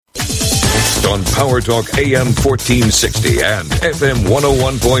on Power Talk AM 1460 and FM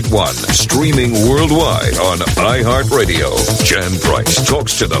 101.1. Streaming worldwide on iHeartRadio. Jan Price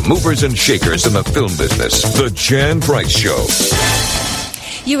talks to the movers and shakers in the film business. The Jan Price Show.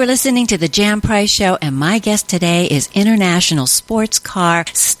 You are listening to The Jan Price Show, and my guest today is international sports car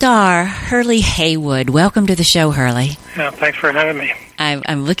star Hurley Haywood. Welcome to the show, Hurley. Thanks for having me.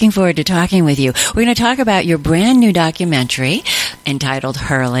 I'm looking forward to talking with you. We're going to talk about your brand new documentary entitled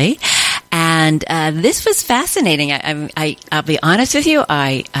Hurley. And this was fascinating. I'll be honest with you,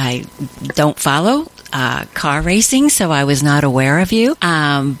 I don't follow car racing, so I was not aware of you.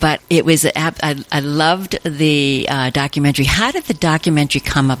 But it was I loved the documentary. How did the documentary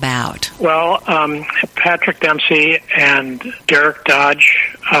come about? Well, Patrick Dempsey and Derek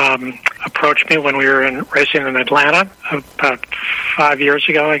Dodge approached me when we were racing in Atlanta about 5 years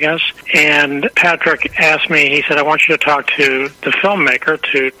ago, I guess. And Patrick asked me, he said, I want you to talk to the filmmaker,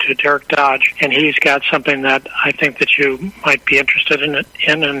 to Derek Dodge, and he's got something that I think that you might be interested in,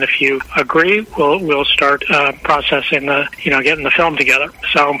 and if you agree, we'll start processing getting the film together.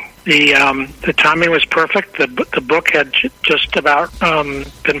 So the timing was perfect. The book had just about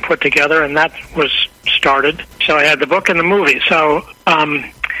been put together, and that was started. So I had the book and the movie. So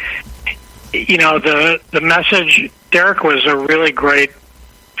the message. Derek was a really great.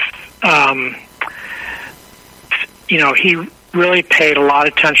 He really paid a lot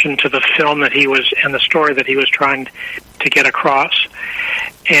of attention to the film that he was and the story that he was trying to get across,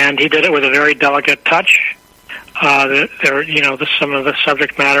 and he did it with a very delicate touch. Some of the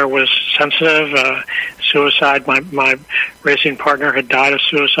subject matter was sensitive. Suicide. My racing partner had died of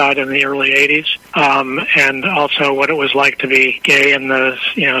suicide in the early '80s, and also what it was like to be gay in the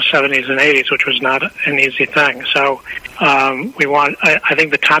 '70s and '80s, which was not an easy thing. So I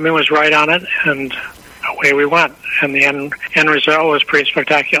think the timing was right on it, and away we went. And the end result was pretty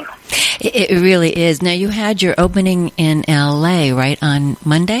spectacular. It really is. Now, you had your opening in L.A., right, on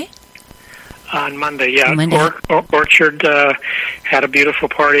Monday? On Monday, yeah. Orchard had a beautiful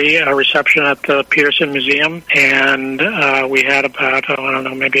party, a reception at the Peterson Museum, and we had about,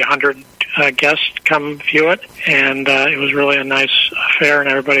 maybe 100 guests come view it, and it was really a nice affair, and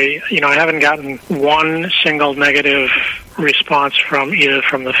everybody, I haven't gotten one single negative response from either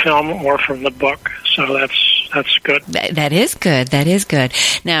from the film or from the book, so that's good. That is good. That is good.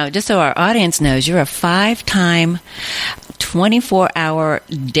 Now, just so our audience knows, you're a 5-time 24-hour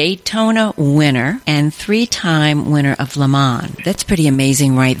Daytona winner and 3-time winner of Le Mans. That's pretty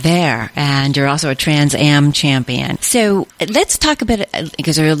amazing right there. And you're also a Trans Am champion. So let's talk a bit,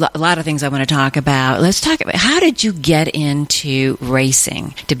 because there are a lot of things I want to talk about. Let's talk about, how did you get into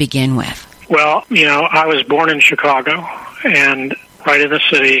racing to begin with? Well, I was born in Chicago and right in the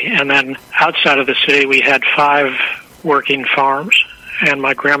city. And then outside of the city, we had 5 working farms. And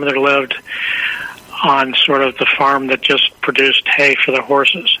my grandmother lived on sort of the farm that just produced hay for the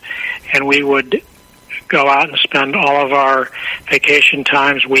horses. And we would go out and spend all of our vacation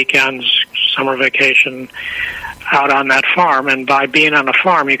times, weekends, summer vacation, out on that farm. And by being on a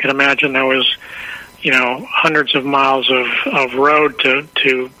farm, you can imagine there was, hundreds of miles of road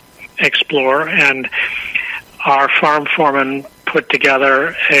to explore. And our farm foreman put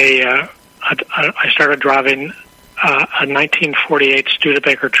together I started driving a 1948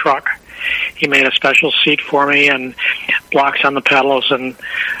 Studebaker truck. He made a special seat for me and blocks on the pedals, and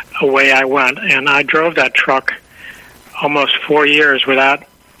away I went. And I drove that truck almost 4 years without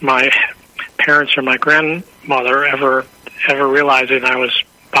my parents or my grandmother ever realizing I was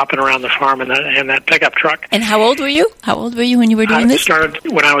bopping around the farm in that pickup truck. And how old were you? How old were you when you were doing this? I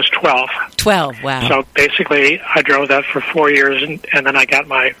started when I was 12. 12, wow. So basically, I drove that for 4 years, and then I got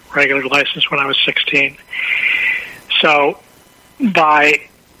my regular license when I was 16. So by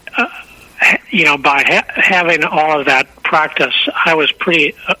having all of that practice, I was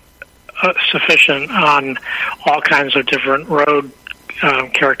pretty sufficient on all kinds of different road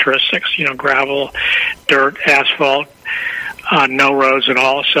characteristics, gravel, dirt, asphalt, no roads at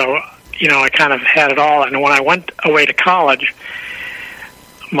all. So, I kind of had it all. And when I went away to college,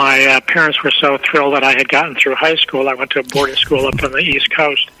 my parents were so thrilled that I had gotten through high school. I went to a boarding school up on the East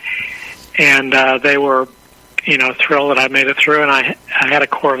Coast, and they were thrilled that I made it through, and I had a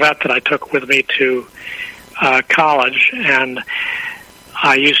Corvette that I took with me to college, and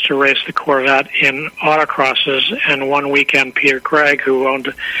I used to race the Corvette in autocrosses, and one weekend Peter Gregg, who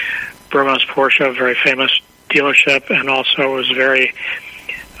owned Burmos Porsche, a very famous dealership, and also was very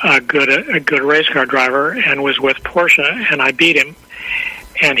a good race car driver, and was with Porsche, and I beat him.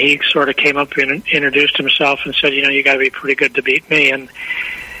 And he sort of came up and introduced himself and said, you got to be pretty good to beat me, and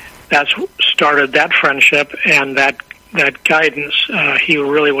that's started that friendship, and that guidance. He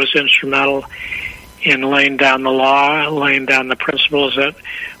really was instrumental in laying down the law, laying down the principles that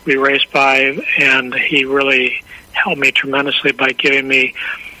we race by, and he really helped me tremendously by giving me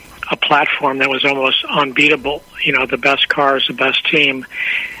a platform that was almost unbeatable. You know, the best cars, the best team,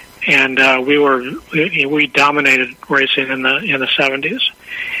 and we dominated racing in the 70s.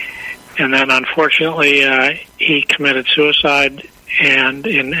 And then, unfortunately, he committed suicide, and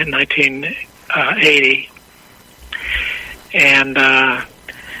in 1980. And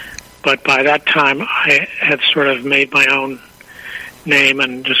but by that time, I had sort of made my own name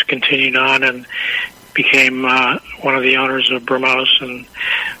and just continued on and became one of the owners of Brumos. And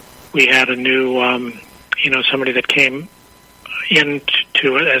we had a new, somebody that came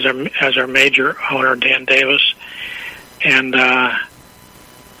into it as our major owner, Dan Davis, and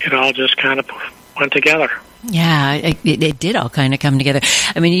it all just kind of went together. Yeah, it did all kind of come together.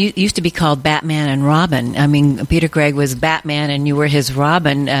 I mean, you used to be called Batman and Robin. I mean, Peter Gregg was Batman and you were his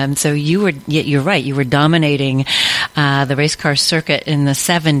Robin. So you're right, you were dominating the race car circuit in the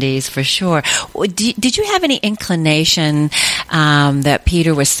 70s for sure. Did you have any inclination that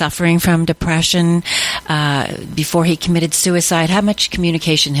Peter was suffering from depression before he committed suicide? How much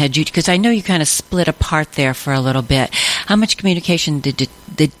communication had you, because I know you kind of split apart there for a little bit. How much communication did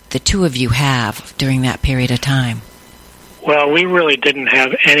the two of you have during that period of time? Well, we really didn't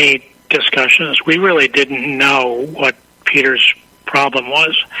have any discussions. We really didn't know what Peter's problem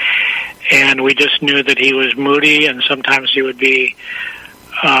was. And we just knew that he was moody, and sometimes he would be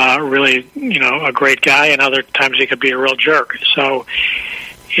really, a great guy, and other times he could be a real jerk. So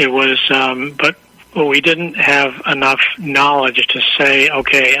it was, but we didn't have enough knowledge to say,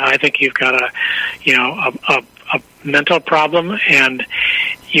 okay, I think you've got a mental problem, and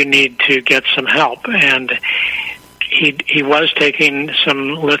you need to get some help. And he was taking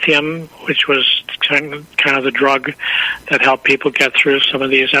some lithium, which was kind of the drug that helped people get through some of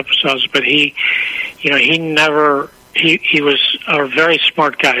these episodes. But he was a very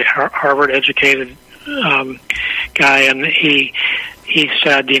smart guy, Harvard educated guy, and he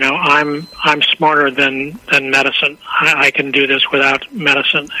said, I'm smarter than medicine. I can do this without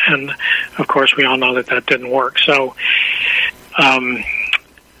medicine. And of course, we all know that didn't work. So,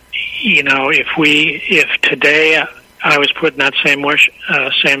 if today I was put in that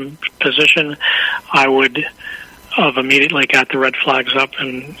same position, I would have immediately got the red flags up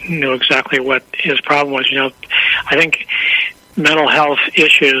and knew exactly what his problem was. I think mental health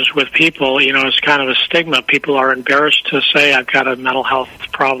issues with people, is kind of a stigma. People are embarrassed to say, I've got a mental health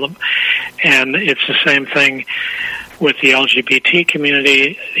problem. And it's the same thing with the LGBT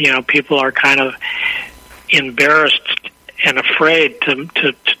community. People are kind of embarrassed and afraid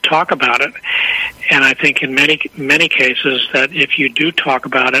to talk about it. And I think in many cases that if you do talk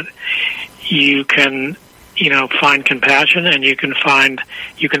about it, you can, find compassion, and you can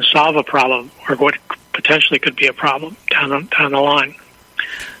solve a problem, or what potentially could be a problem down the line.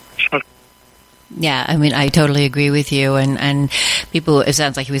 So, yeah, I mean, I totally agree with you. And people, it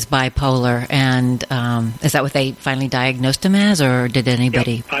sounds like he was bipolar. And is that what they finally diagnosed him as, or did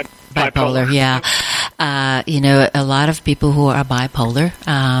anybody? Yeah, bipolar, yeah. A lot of people who are bipolar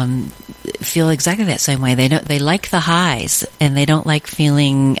feel exactly that same way. They like the highs, and they don't like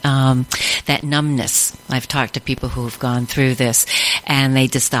feeling that numbness. I've talked to people who have gone through this, and they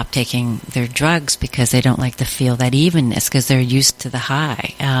just stop taking their drugs because they don't like to feel that evenness, because they're used to the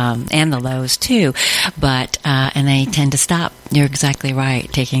high and the lows too. But and they tend to stop. You're exactly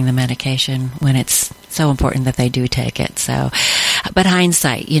right, taking the medication when it's so important that they do take it. So, but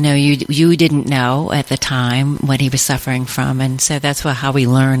hindsight, you didn't know at the time what he was suffering from, and so that's how we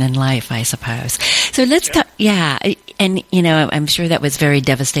learn in life, I suppose. So let's talk. Yeah, and I'm sure that was very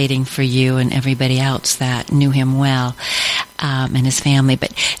devastating for you and everybody else that knew him well, and his family.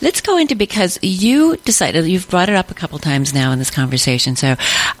 But let's go into, because you decided, you've brought it up a couple times now in this conversation. So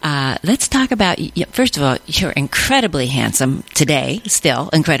let's talk about, first of all, you're incredibly handsome today, still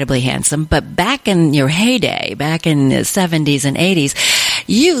incredibly handsome, but back in your heyday, back in the 70s and 80s,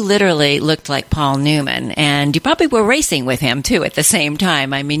 you literally looked like Paul Newman, and you probably were racing with him too at the same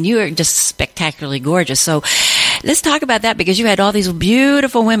time. I mean, you were just spectacularly gorgeous. So let's talk about that, because you had all these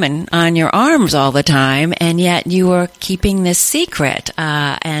beautiful women on your arms all the time, and yet you were keeping this secret.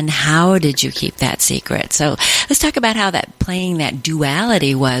 And how did you keep that secret? So let's talk about how playing that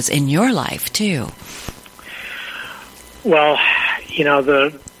duality was in your life too. Well,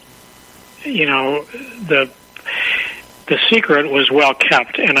 the secret was well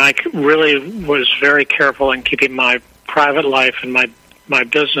kept, and I really was very careful in keeping my private life and my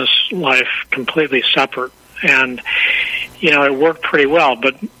business life completely separate. And, it worked pretty well,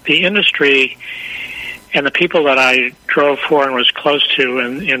 but the industry And the people that I drove for and was close to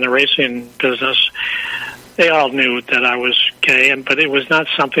in the racing business, they all knew that I was gay, but it was not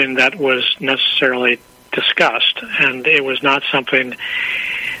something that was necessarily discussed, and it was not something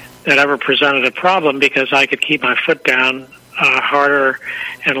that ever presented a problem because I could keep my foot down harder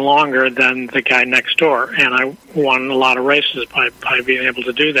and longer than the guy next door, and I won a lot of races by being able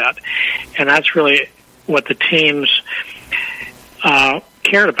to do that. And that's really what the teams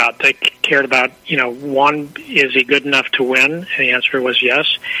cared about. They cared about, one, is he good enough to win? And the answer was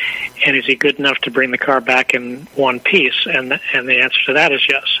yes. And is he good enough to bring the car back in one piece? And the answer to that is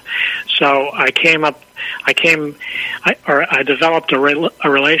yes. So I developed a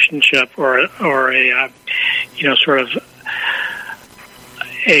relationship or a sort of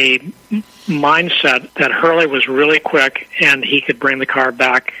a mindset that Hurley was really quick and he could bring the car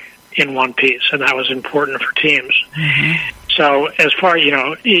back in one piece, and that was important for teams. Mm-hmm. So as far,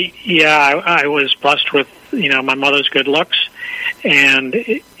 I was blessed with, my mother's good looks, and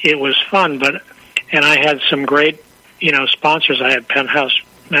it was fun, and I had some great, sponsors. I had Penthouse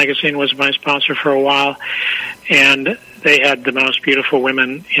Magazine was my sponsor for a while, and they had the most beautiful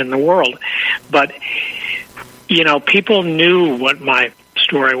women in the world. But, people knew what my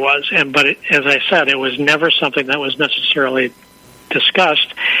story was, but as I said, it was never something that was necessarily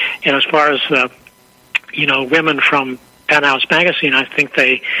discussed. And as far as the, women from Penthouse Magazine, I think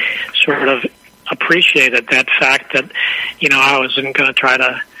they sort of appreciated that fact that, I wasn't going to try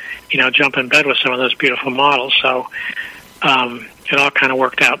to, jump in bed with some of those beautiful models. So it all kind of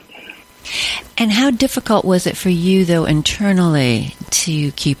worked out. And how difficult was it for you, though, internally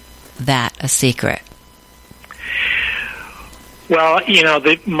to keep that a secret? Well,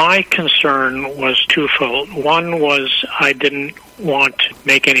 my concern was twofold. One was I didn't want to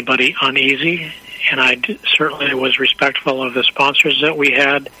make anybody uneasy, and I certainly was respectful of the sponsors that we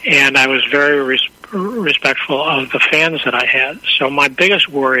had, and I was very respectful of the fans that I had. So my biggest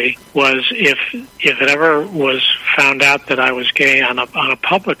worry was if it ever was found out that I was gay on a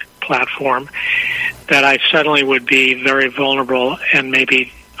public platform, that I suddenly would be very vulnerable and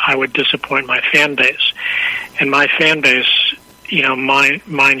maybe I would disappoint my fan base. And my fan base,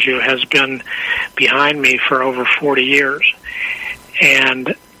 mind you, has been behind me for over 40 years.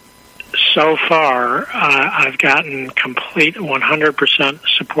 And so far, I've gotten complete 100%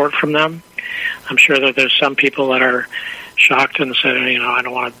 support from them. I'm sure that there's some people that are shocked and said, I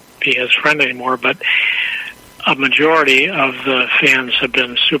don't want to be his friend anymore, but a majority of the fans have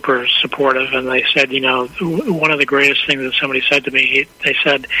been super supportive, and they said, one of the greatest things that somebody said to me, they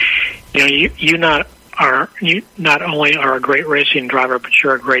said, you not only are a great racing driver, but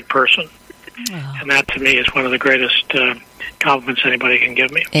you're a great person. Oh. And that, to me, is one of the greatest compliments anybody can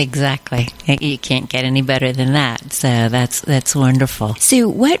give me. Exactly. You can't get any better than that. So that's wonderful. So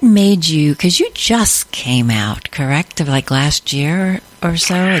what made you, because you just came out, correct, of like last year or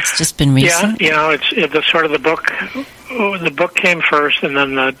so? It's just been recent? Yeah, it's the sort of the book. The book came first, and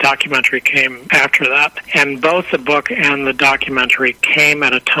then the documentary came after that. And both the book and the documentary came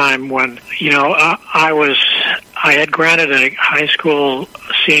at a time when, I had granted a high school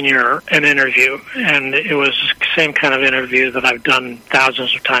senior an interview, and it was the same kind of interview that I've done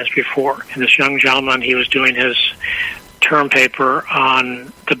thousands of times before. And this young gentleman, he was doing his term paper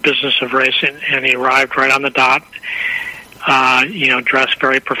on the business of racing, and he arrived right on the dot, dressed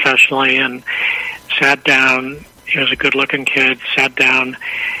very professionally, and sat down. He was a good-looking kid, sat down,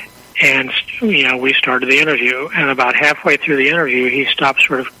 and, we started the interview. And about halfway through the interview, he stopped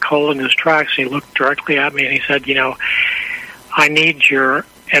sort of cold in his tracks. He looked directly at me, and he said, I need your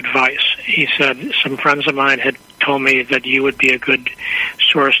advice. He said, some friends of mine had told me that you would be a good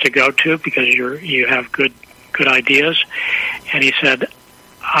source to go to because you have good ideas. And he said,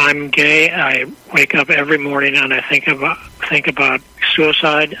 I'm gay. I wake up every morning and I think about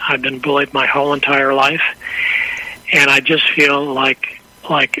suicide. I've been bullied my whole entire life, and I just feel like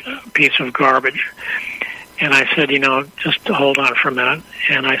a piece of garbage. And I said, just hold on for a minute.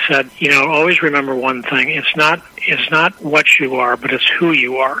 And I said, always remember one thing. It's not what you are, but it's who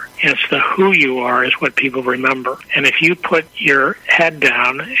you are. And it's the who you are is what people remember. And if you put your head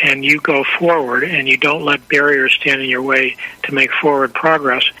down and you go forward and you don't let barriers stand in your way to make forward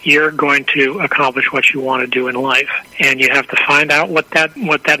progress, you're going to accomplish what you want to do in life. And you have to find out what that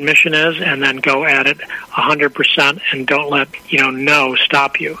mission is and then go at it 100% and don't let, no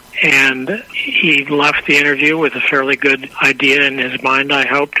stop you. And he left the interview with a fairly good idea in his mind, I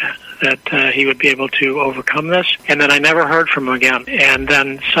hoped, that he would be able to overcome this. And then I never heard from him again. And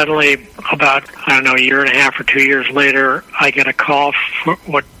then suddenly, about, a year and a half or 2 years later, I get a call for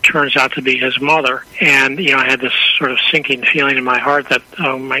what turns out to be his mother. And, I had this sort of sinking feeling in my heart that,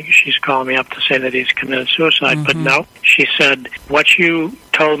 she's calling me up to say that he's committed suicide. Mm-hmm. But no, she said, what you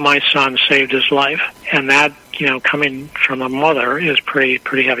told my son saved his life. And that, coming from a mother is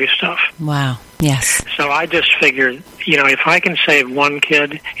pretty heavy stuff. Wow. Yes. So I just figured, if I can save one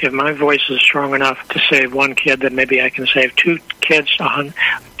kid, if my voice is strong enough to save one kid, then maybe I can save 2 kids, 10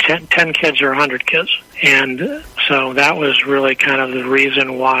 kids, or 100 kids. And so that was really kind of the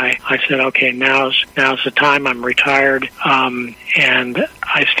reason why I said, okay, now's the time. I'm retired, and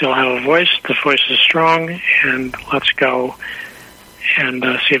I still have a voice. The voice is strong, and let's go and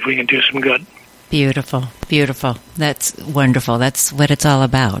see if we can do some good. Beautiful, beautiful. That's wonderful. That's what it's all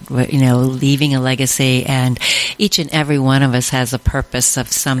about, leaving a legacy. And each and every one of us has a purpose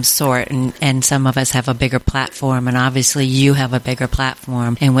of some sort, and some of us have a bigger platform. And obviously you have a bigger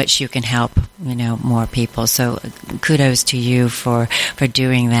platform in which you can help, more people. So kudos to you for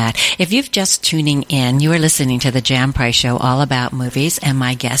doing that. If you've just tuning in, you are listening to the Jan Price Show, all about movies. And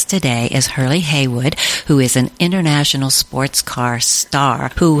my guest today is Hurley Haywood, who is an international sports car star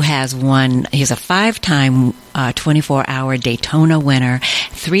who has won, he's a 5-time 24-hour Daytona winner,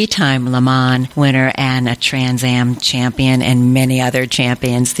 3-time Le Mans winner, and a Trans Am champion, and many other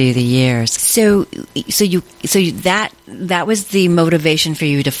champions through the years. So that was the motivation for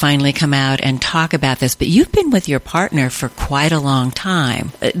you to finally come out and talk about this. But you've been with your partner for quite a long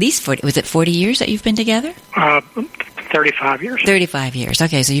time. At least 40, was it 40 years that you've been together? 35 years. 35 years.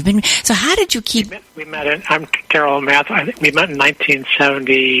 Okay, so how did you keep... We met in, I'm terrible at math, I think we met in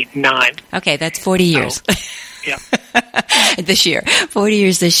 1979. Okay, that's 40 years. So, yeah. This year. 40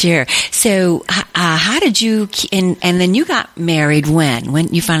 years this year. So how did you... And then you got married when?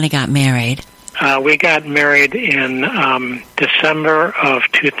 When you finally got married? We got married in December of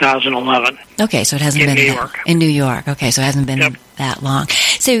 2011. Okay, so it hasn't been... In New York. In New York. Okay, so it hasn't been that long.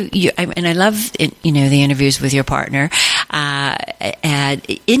 So, and I love, the interviews with your partner. And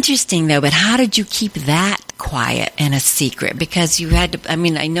interesting, though, but how did you keep that quiet and a secret? Because you had to,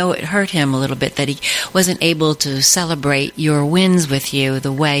 I know it hurt him a little bit that he wasn't able to celebrate your wins with you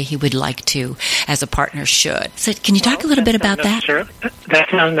the way he would like to, as a partner should. So can you talk a little bit about that?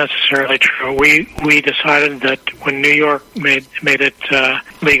 That's not necessarily true. We decided that when New York made it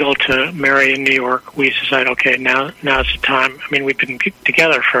legal to marry in New York, we decided, okay, now's the time. We've been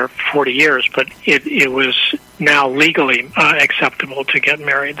together for 40 years, but it was now legally acceptable to get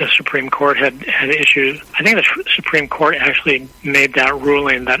married. The Supreme Court had issued, I think the Supreme Court actually made that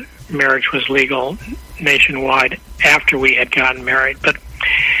ruling that marriage was legal nationwide after we had gotten married. But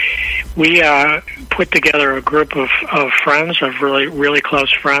we put together a group of friends, of really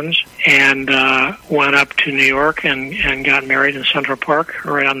close friends, and went up to New York and got married in Central Park,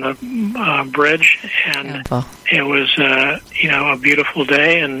 right on the bridge. And it was a beautiful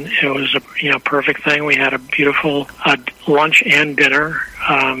day, and it was a perfect thing. We had a beautiful lunch and dinner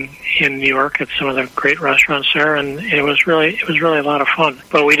in New York at some of the great restaurants there, and it was really a lot of fun.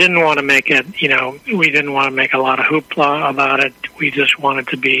 But we didn't want to make it, we didn't want to make a lot of hoopla about it. We just wanted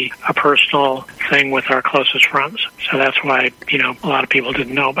to be a personal thing with our closest friends. So that's why, a lot of people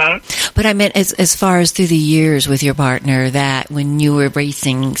didn't know about it. But I meant as far as through the years with your partner, that when you were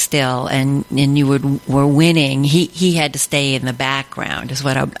racing still and you were winning, he had to stay in the background is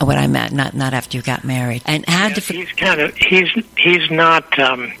what I meant, not after you got married. And how different...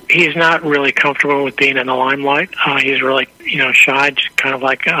 He's not really comfortable with being in the limelight. He's really, shy, kind of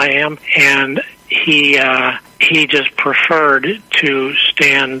like I am. And he just preferred to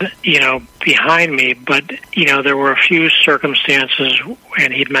stand, behind me. But, there were a few circumstances,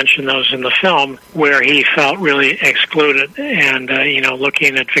 and he'd mentioned those in the film, where he felt really excluded and,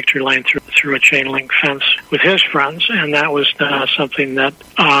 looking at Victory Lane through a chain link fence with his friends. And that was something that,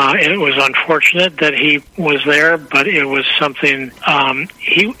 it was unfortunate that he was there, but it was something,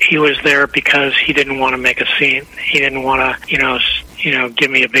 he was there because he didn't want to make a scene. He didn't want to, give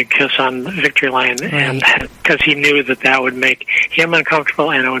me a big kiss on Victory Lane, right. And because he knew that would make him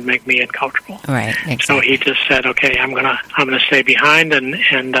uncomfortable and it would make me uncomfortable. Right. Exactly. So he just said, "Okay, I'm gonna stay behind, and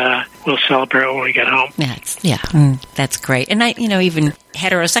we'll celebrate when we get home." That's great. And even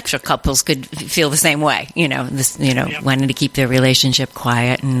heterosexual couples could feel the same way. Wanting to keep their relationship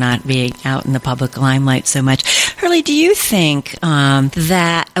quiet and not being out in the public limelight so much. Hurley, do you think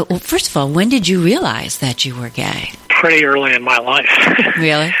that? Well, first of all, when did you realize that you were gay? Pretty early in my life.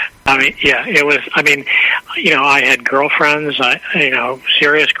 Really? It was, I had girlfriends,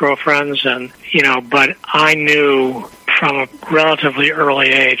 serious girlfriends, and, but I knew from a relatively early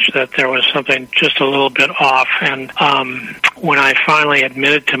age that there was something just a little bit off. And when I finally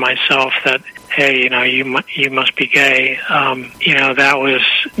admitted to myself that, hey, you must be gay, that was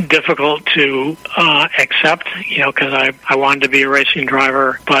difficult to accept, because I wanted to be a racing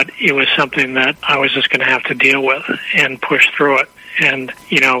driver, but it was something that I was just going to have to deal with and push through it. And,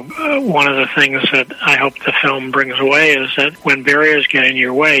 one of the things that I hope the film brings away is that when barriers get in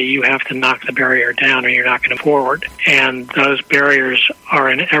your way, you have to knock the barrier down or you're not going to move forward. And those barriers are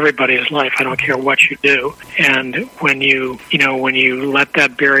in everybody's life. I don't care what you do. And when you let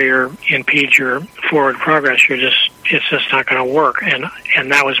that barrier impede your forward progress, it's just not going to work.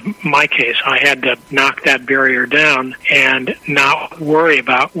 And that was my case. I had to knock that barrier down and not worry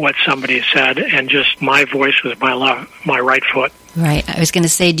about what somebody said, and just my voice was my right foot. Right. I was going to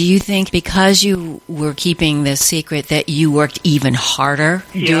say, do you think because you were keeping this secret that you worked even harder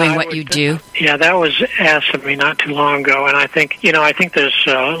doing what you do? Yeah, that was asked of me not too long ago, and I think there's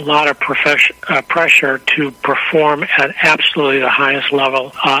a lot of pressure to perform at absolutely the highest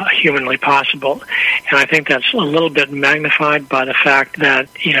level humanly possible, and I think that's a little bit magnified by the fact that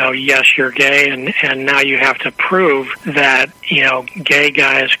yes, you're gay, and now you have to prove that gay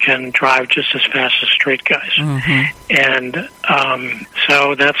guys can drive just as fast as straight guys, and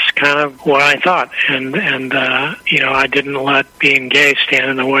so that's kind of what I thought, and I didn't let being gay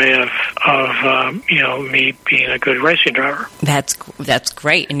stand in the way of me being a good racing driver. That's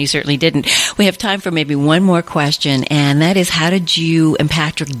great, and you certainly didn't. We have time for maybe one more question, and that is, how did you and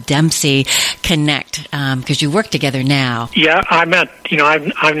Patrick Dempsey connect? Because you work together now. Yeah, I've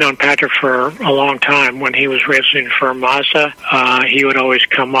known Patrick for a long time. When he was racing for Mazda, he would always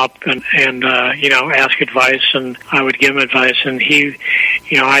come up and ask advice, and I would give him advice, and he,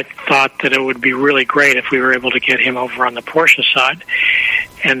 I thought that it would be really great if we were able to get him over on the Porsche side.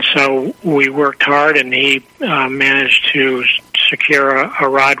 And so we worked hard, and he managed to secure a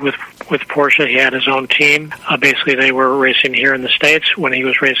ride with Porsche. He had his own team. Basically, they were racing here in the States. When he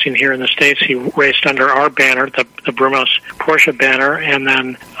was racing here in the States, he raced under our banner, the Brumos Porsche banner, and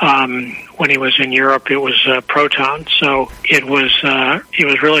then when he was in Europe, it was Proton. So it was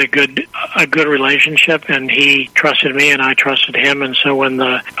really a good relationship, and he trusted me, and I trusted him. And so when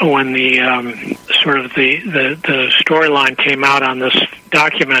the sort of the storyline came out on this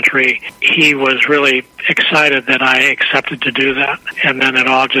documentary, he was really excited that I accepted to do that. And then it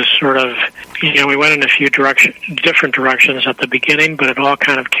all just sort of, we went in a few different directions at the beginning, but it all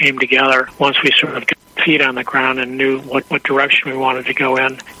kind of came together once we sort of got feet on the ground and knew what direction we wanted to go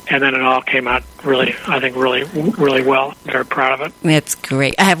in. And then it all came out really well. Very proud of it. That's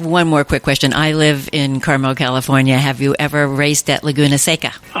great. I have one more quick question. I live in Carmel, California. Have you ever raced at Laguna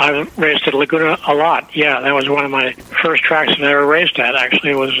Seca? I've raced at Laguna a lot. Yeah, that was one of my first tracks that I ever raced at.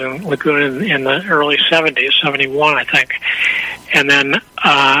 Actually, it was in Laguna in the early 70s, 71, I think. And then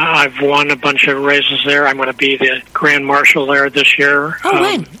I've won a bunch of races there. I'm going to be the Grand Marshal there this year.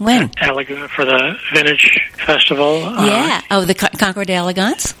 Oh, when? At Laguna for the Vintage Festival. Yeah. The Encore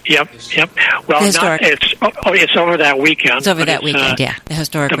d'Elegance? Yep. Well, it's over that weekend. It's over that weekend, yeah. The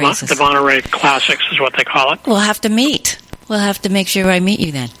historic races. The Monterey Classics is what they call it. We'll have to meet. We'll have to make sure I meet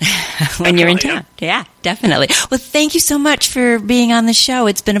you then when you're in town. Yeah, definitely. Well, thank you so much for being on the show.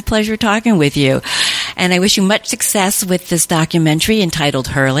 It's been a pleasure talking with you. And I wish you much success with this documentary entitled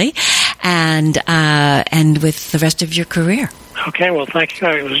Hurley and with the rest of your career. Okay, well, thank you.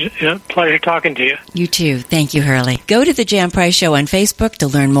 It was a pleasure talking to you. You too. Thank you, Hurley. Go to the Jan Price Show on Facebook to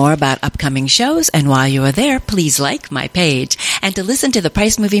learn more about upcoming shows, and while you are there, please like my page. And to listen to the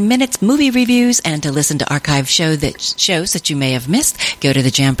Price Movie Minutes movie reviews and to listen to archived shows that you may have missed, go to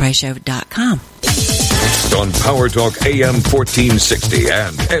thejanpriceshow.com. On Power Talk AM 1460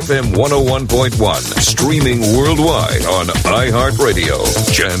 and FM 101.1, streaming worldwide on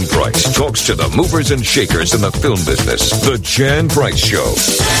iHeartRadio. Jan Price talks to the movers and shakers in the film business. The Jan Price Show.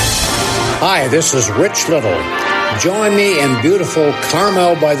 Hi, this is Rich Little. Join me in beautiful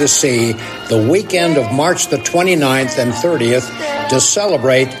Carmel by the Sea the weekend of March the 29th and 30th to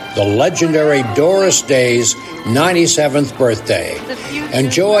celebrate the legendary Doris Day's 97th birthday.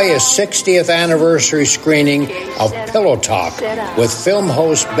 Enjoy a 60th anniversary screening of Pillow Talk with film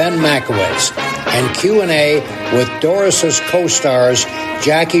host Ben Makowitz and Q&A with Doris's co-stars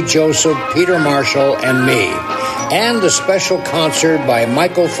Jackie Joseph, Peter Marshall, and me, and a special concert by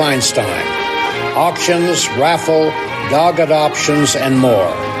Michael Feinstein. Auctions, raffle, dog adoptions, and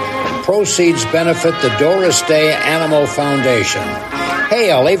more. Proceeds benefit the Doris Day Animal Foundation.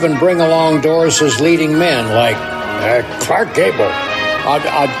 Hey, I'll even bring along Doris's leading men like Clark Gable,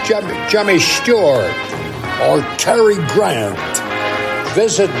 Jimmy Stewart, or Cary Grant.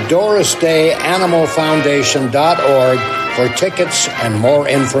 Visit DorisDayAnimalFoundation.org for tickets and more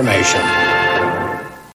information.